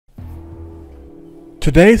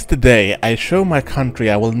Today's the day I show my country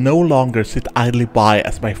I will no longer sit idly by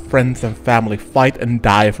as my friends and family fight and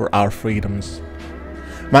die for our freedoms.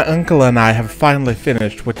 My uncle and I have finally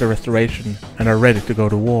finished with the restoration and are ready to go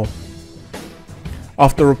to war.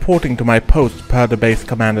 After reporting to my post per the base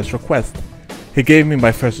commander's request, he gave me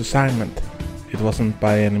my first assignment. It wasn't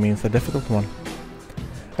by any means a difficult one.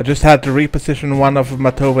 I just had to reposition one of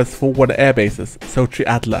Matova's forward air bases, Sochi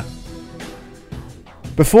Adler.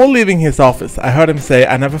 Before leaving his office, I heard him say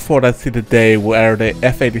I never thought I'd see the day where the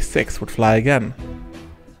F-86 would fly again.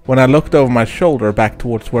 When I looked over my shoulder back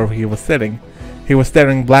towards where he was sitting, he was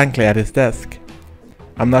staring blankly at his desk.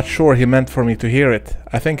 I'm not sure he meant for me to hear it.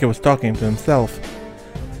 I think he was talking to himself.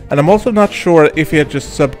 And I'm also not sure if he had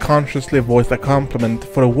just subconsciously voiced a compliment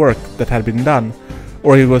for the work that had been done,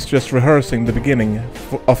 or he was just rehearsing the beginning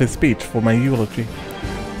of his speech for my eulogy.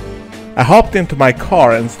 I hopped into my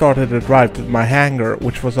car and started the drive to my hangar,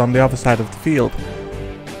 which was on the other side of the field.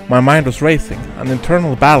 My mind was racing. An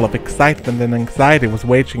internal battle of excitement and anxiety was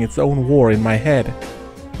waging its own war in my head.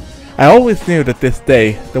 I always knew that this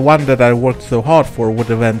day, the one that I worked so hard for, would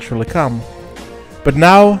eventually come. But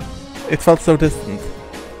now, it felt so distant.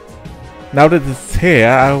 Now that it's here,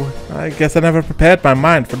 I guess I never prepared my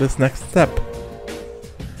mind for this next step.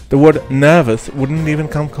 The word nervous wouldn't even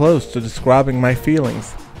come close to describing my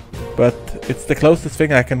feelings. But it's the closest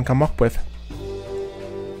thing I can come up with.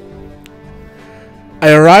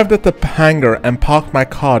 I arrived at the hangar and parked my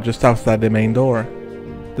car just outside the main door.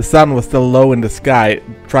 The sun was still low in the sky,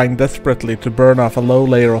 trying desperately to burn off a low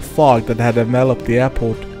layer of fog that had enveloped the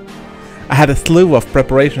airport. I had a slew of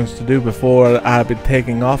preparations to do before I had been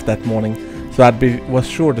taking off that morning, so was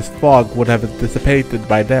sure this fog would have dissipated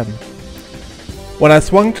by then. When I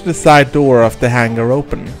swung to the side door of the hangar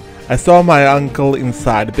open, I saw my uncle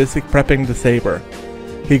inside, busy prepping the Saber.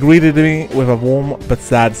 He greeted me with a warm but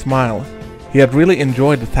sad smile. He had really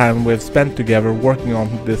enjoyed the time we have spent together working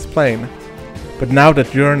on this plane. But now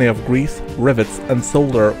that journey of grease, rivets and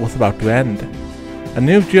solder was about to end. A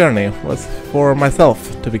new journey was for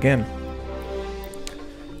myself to begin.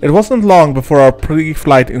 It wasn't long before our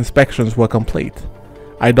pre-flight inspections were complete.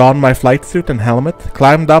 I donned my flight suit and helmet,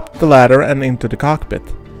 climbed up the ladder and into the cockpit.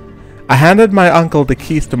 I handed my uncle the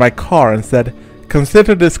keys to my car and said,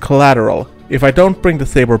 "Consider this collateral. If I don't bring the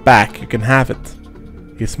Saber back, you can have it."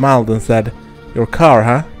 He smiled and said, "Your car,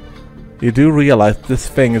 huh? You do realize this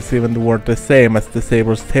thing is even worth the same as the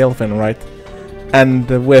Saber's tail fin, right? And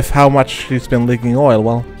with how much she's been leaking oil,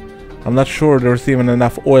 well, I'm not sure there's even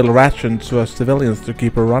enough oil rationed to us civilians to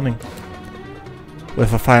keep her running."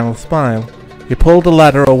 With a final smile, he pulled the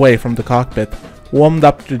ladder away from the cockpit, warmed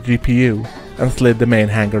up the GPU, and slid the main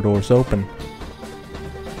hangar doors open.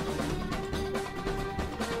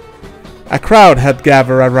 A crowd had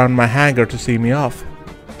gathered around my hangar to see me off.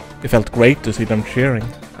 It felt great to see them cheering.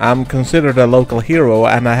 I'm considered a local hero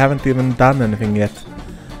and I haven't even done anything yet.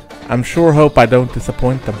 I'm sure hope I don't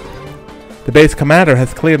disappoint them. The base commander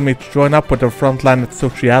has cleared me to join up with their front line at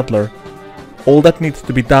Sochi Adler. All that needs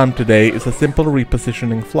to be done today is a simple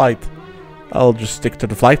repositioning flight. I'll just stick to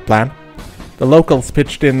the flight plan. The locals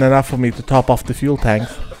pitched in enough for me to top off the fuel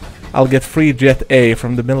tanks. I'll get free Jet A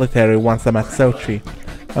from the military once I'm at Sochi.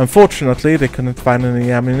 Unfortunately, they couldn't find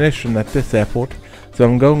any ammunition at this airport, so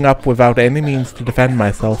I'm going up without any means to defend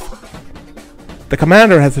myself. The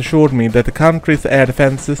commander has assured me that the country's air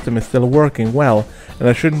defense system is still working well, and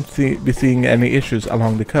I shouldn't be seeing any issues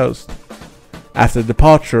along the coast. After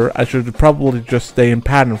departure, I should probably just stay in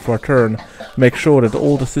pattern for a turn to make sure that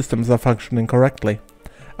all the systems are functioning correctly.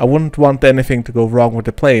 I wouldn't want anything to go wrong with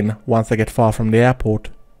the plane once I get far from the airport.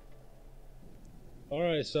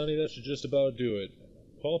 Alright, Sonny, that should just about do it.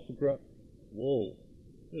 Call for Whoa.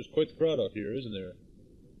 There's quite the crowd out here, isn't there?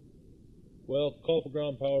 Well, call for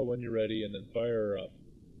ground power when you're ready, and then fire her up.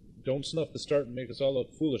 Don't snuff the start and make us all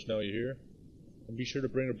look foolish now, you hear? And be sure to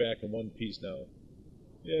bring her back in one piece now.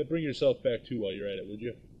 Yeah, bring yourself back too while you're at it, would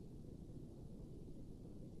you?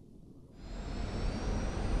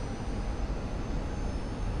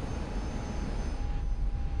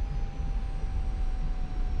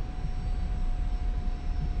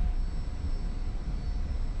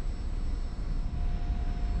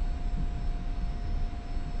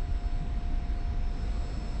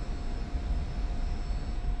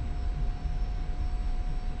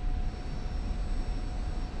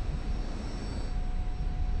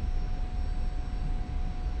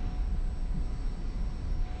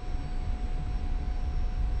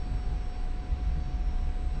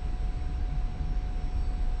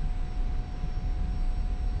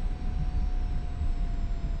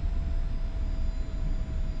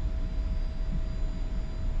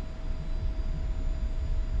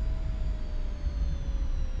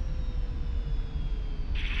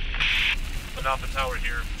 Alpha Tower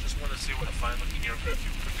here. Just want to see what a fine-looking aircraft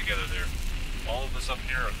you've put together there. All of us up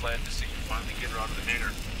here are glad to see you finally get her out of the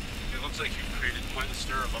hangar. It looks like you've created quite a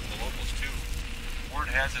stir among the locals too. Word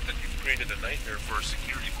has it that you've created a nightmare for a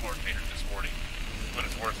security coordinator this morning, but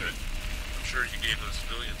it's worth it. I'm sure you gave those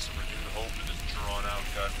civilians some renewed hope in this drawn-out,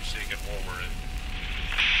 godforsaken war we're in.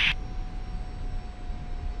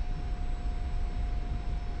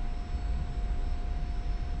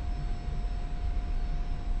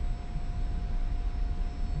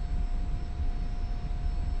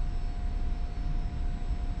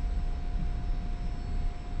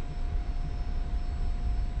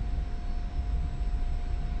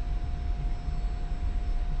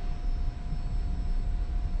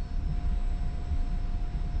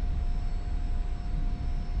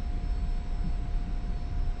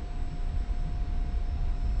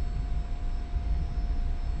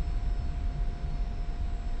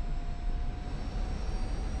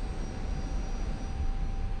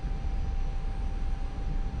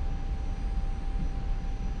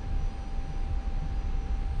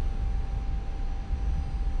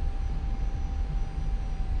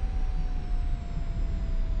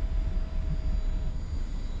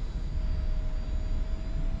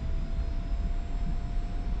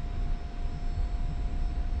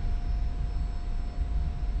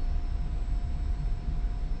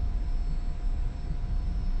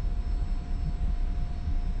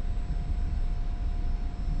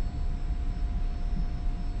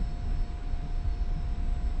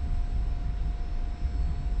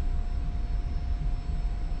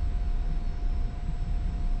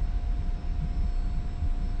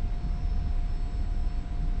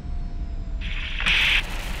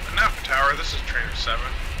 This is Trainer 7.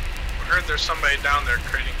 We heard there's somebody down there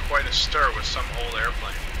creating quite a stir with some old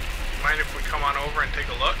airplane. Mind if we come on over and take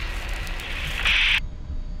a look?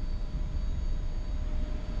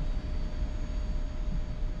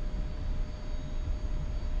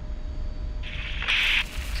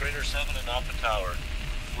 Trainer 7 and Alpha Tower.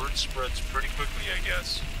 Word spreads pretty quickly, I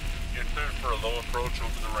guess. You're cleared for a low approach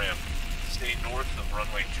over the ramp. Stay north of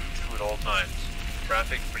runway 22 at all times.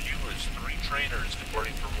 Traffic for you is 3 trainers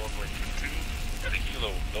departing from runway 22 at a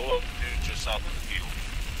helo, low altitude just south of the field.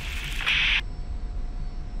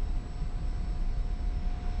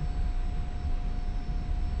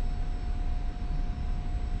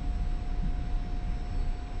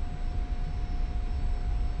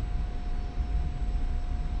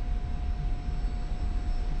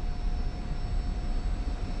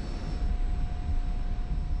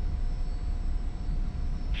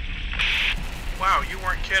 Wow, you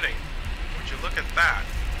weren't kidding. Would you look at that?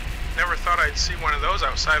 Never thought I'd see one of those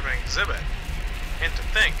outside of an exhibit. And to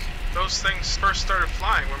think, those things first started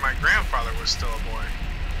flying when my grandfather was still a boy.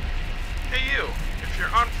 Hey you, if you're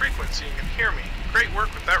on frequency and can hear me, great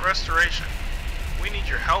work with that restoration. We need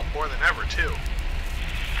your help more than ever too.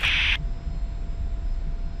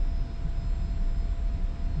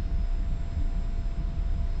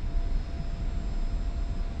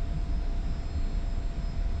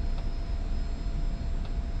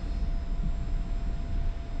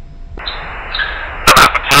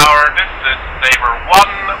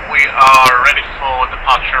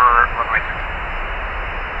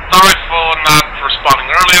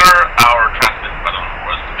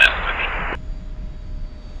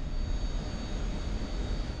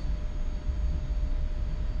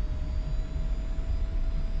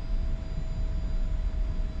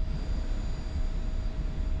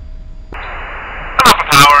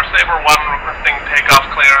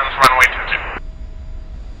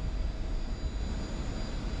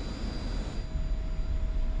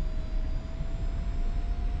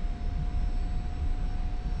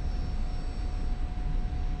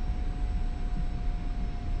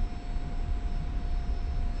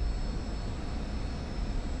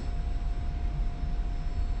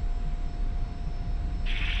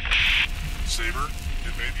 Saber,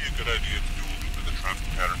 it may be a good idea to do a loop in the traffic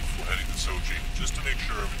pattern before heading to Soji, just to make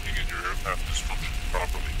sure everything in your aircraft is functioning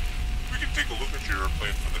properly. We can take a look at your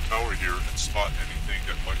airplane from the tower here and spot anything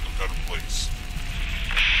that might look out of place.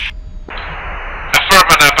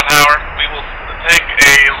 Affirmative, Alpha Tower. We will take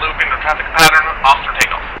a loop in the traffic pattern after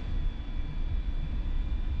takeoff.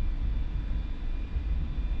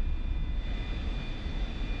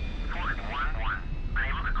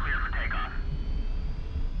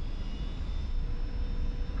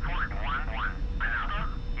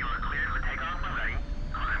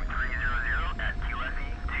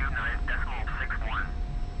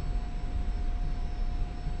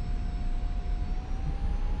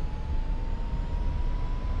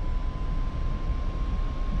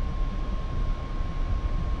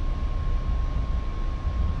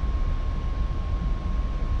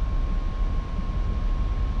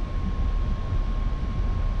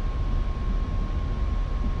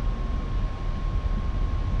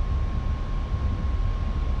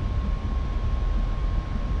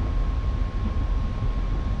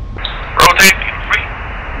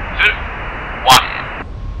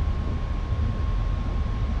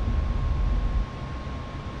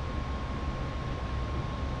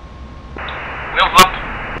 Wheels up.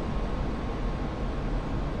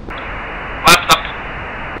 Left up.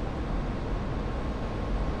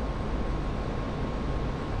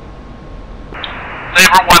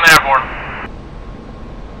 Saber 1 airborne.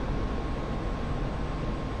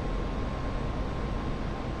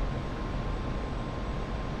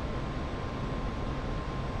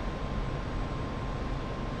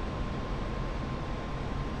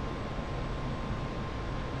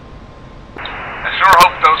 I sure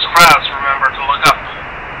hope those crowds remember to look up.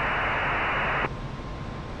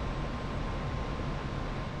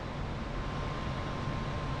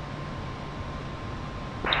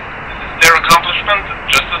 This is their accomplishment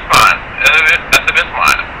just as fine as it is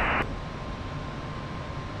mine.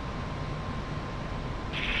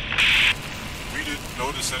 We didn't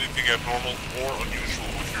notice anything abnormal or unusual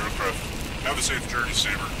with your aircraft. Have a safe journey,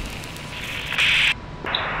 Saber.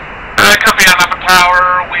 Copy on Upper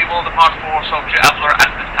Tower. We will depart for Sochi Adler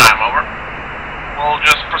at this time, over. We'll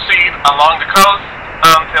just proceed along the coast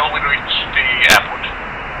until we reach the airport.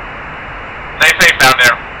 Stay safe down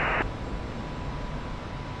there.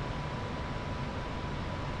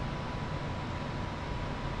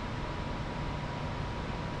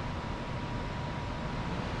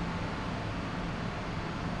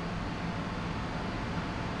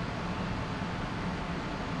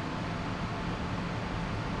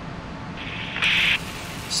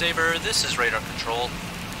 Saber, this is radar control.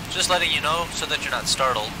 Just letting you know so that you're not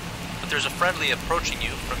startled, but there's a friendly approaching you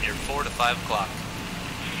from your 4 to 5 o'clock.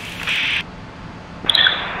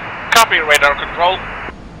 Copy radar control.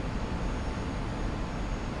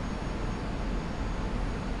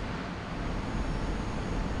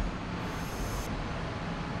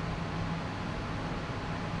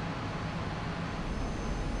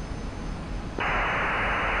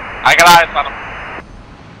 I got eyes on him.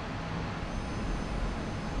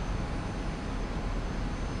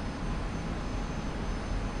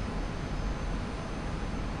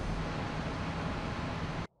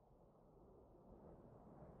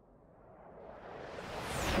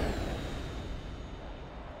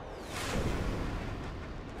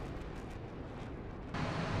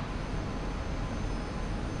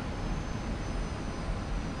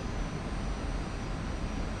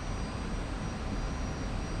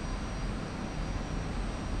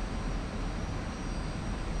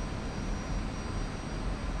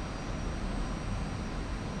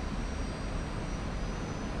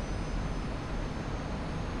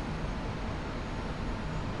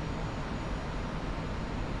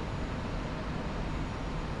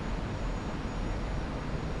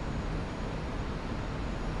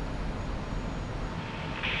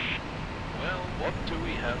 What do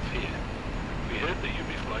we have here? We heard that you'll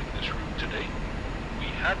be flying this route today. We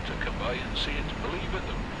had to come by and see it to believe in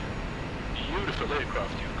them. Beautiful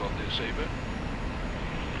aircraft you've got there, Saber.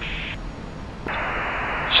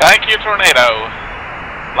 Thank you, Tornado.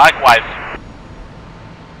 Likewise.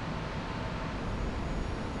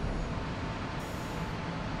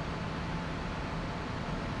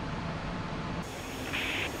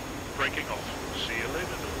 Breaking off. See you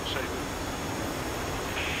later, little Saber.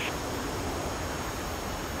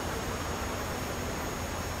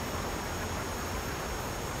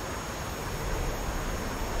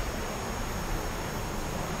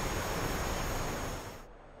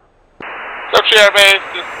 Sochi Airbase,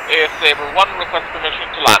 this is Saber 1, request permission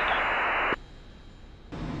to land.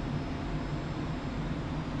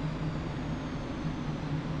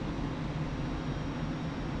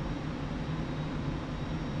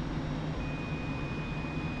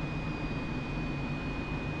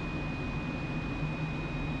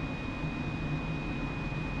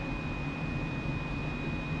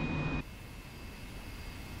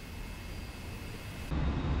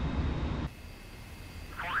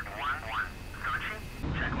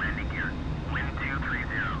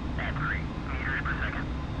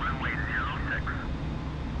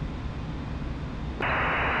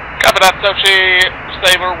 Copy that, Sochi.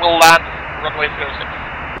 Saber will land runway 06.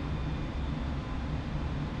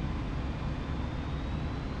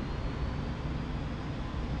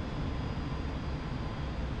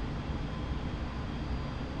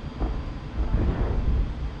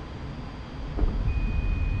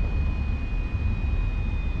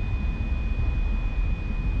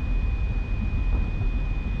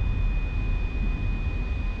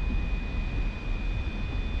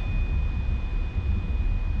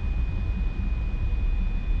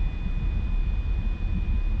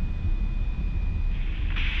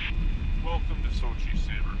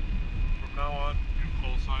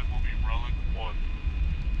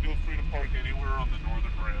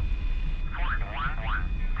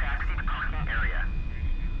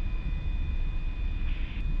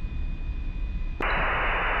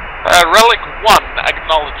 Relic 1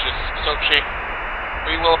 acknowledges, Sochi.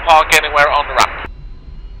 We will park anywhere on the ramp.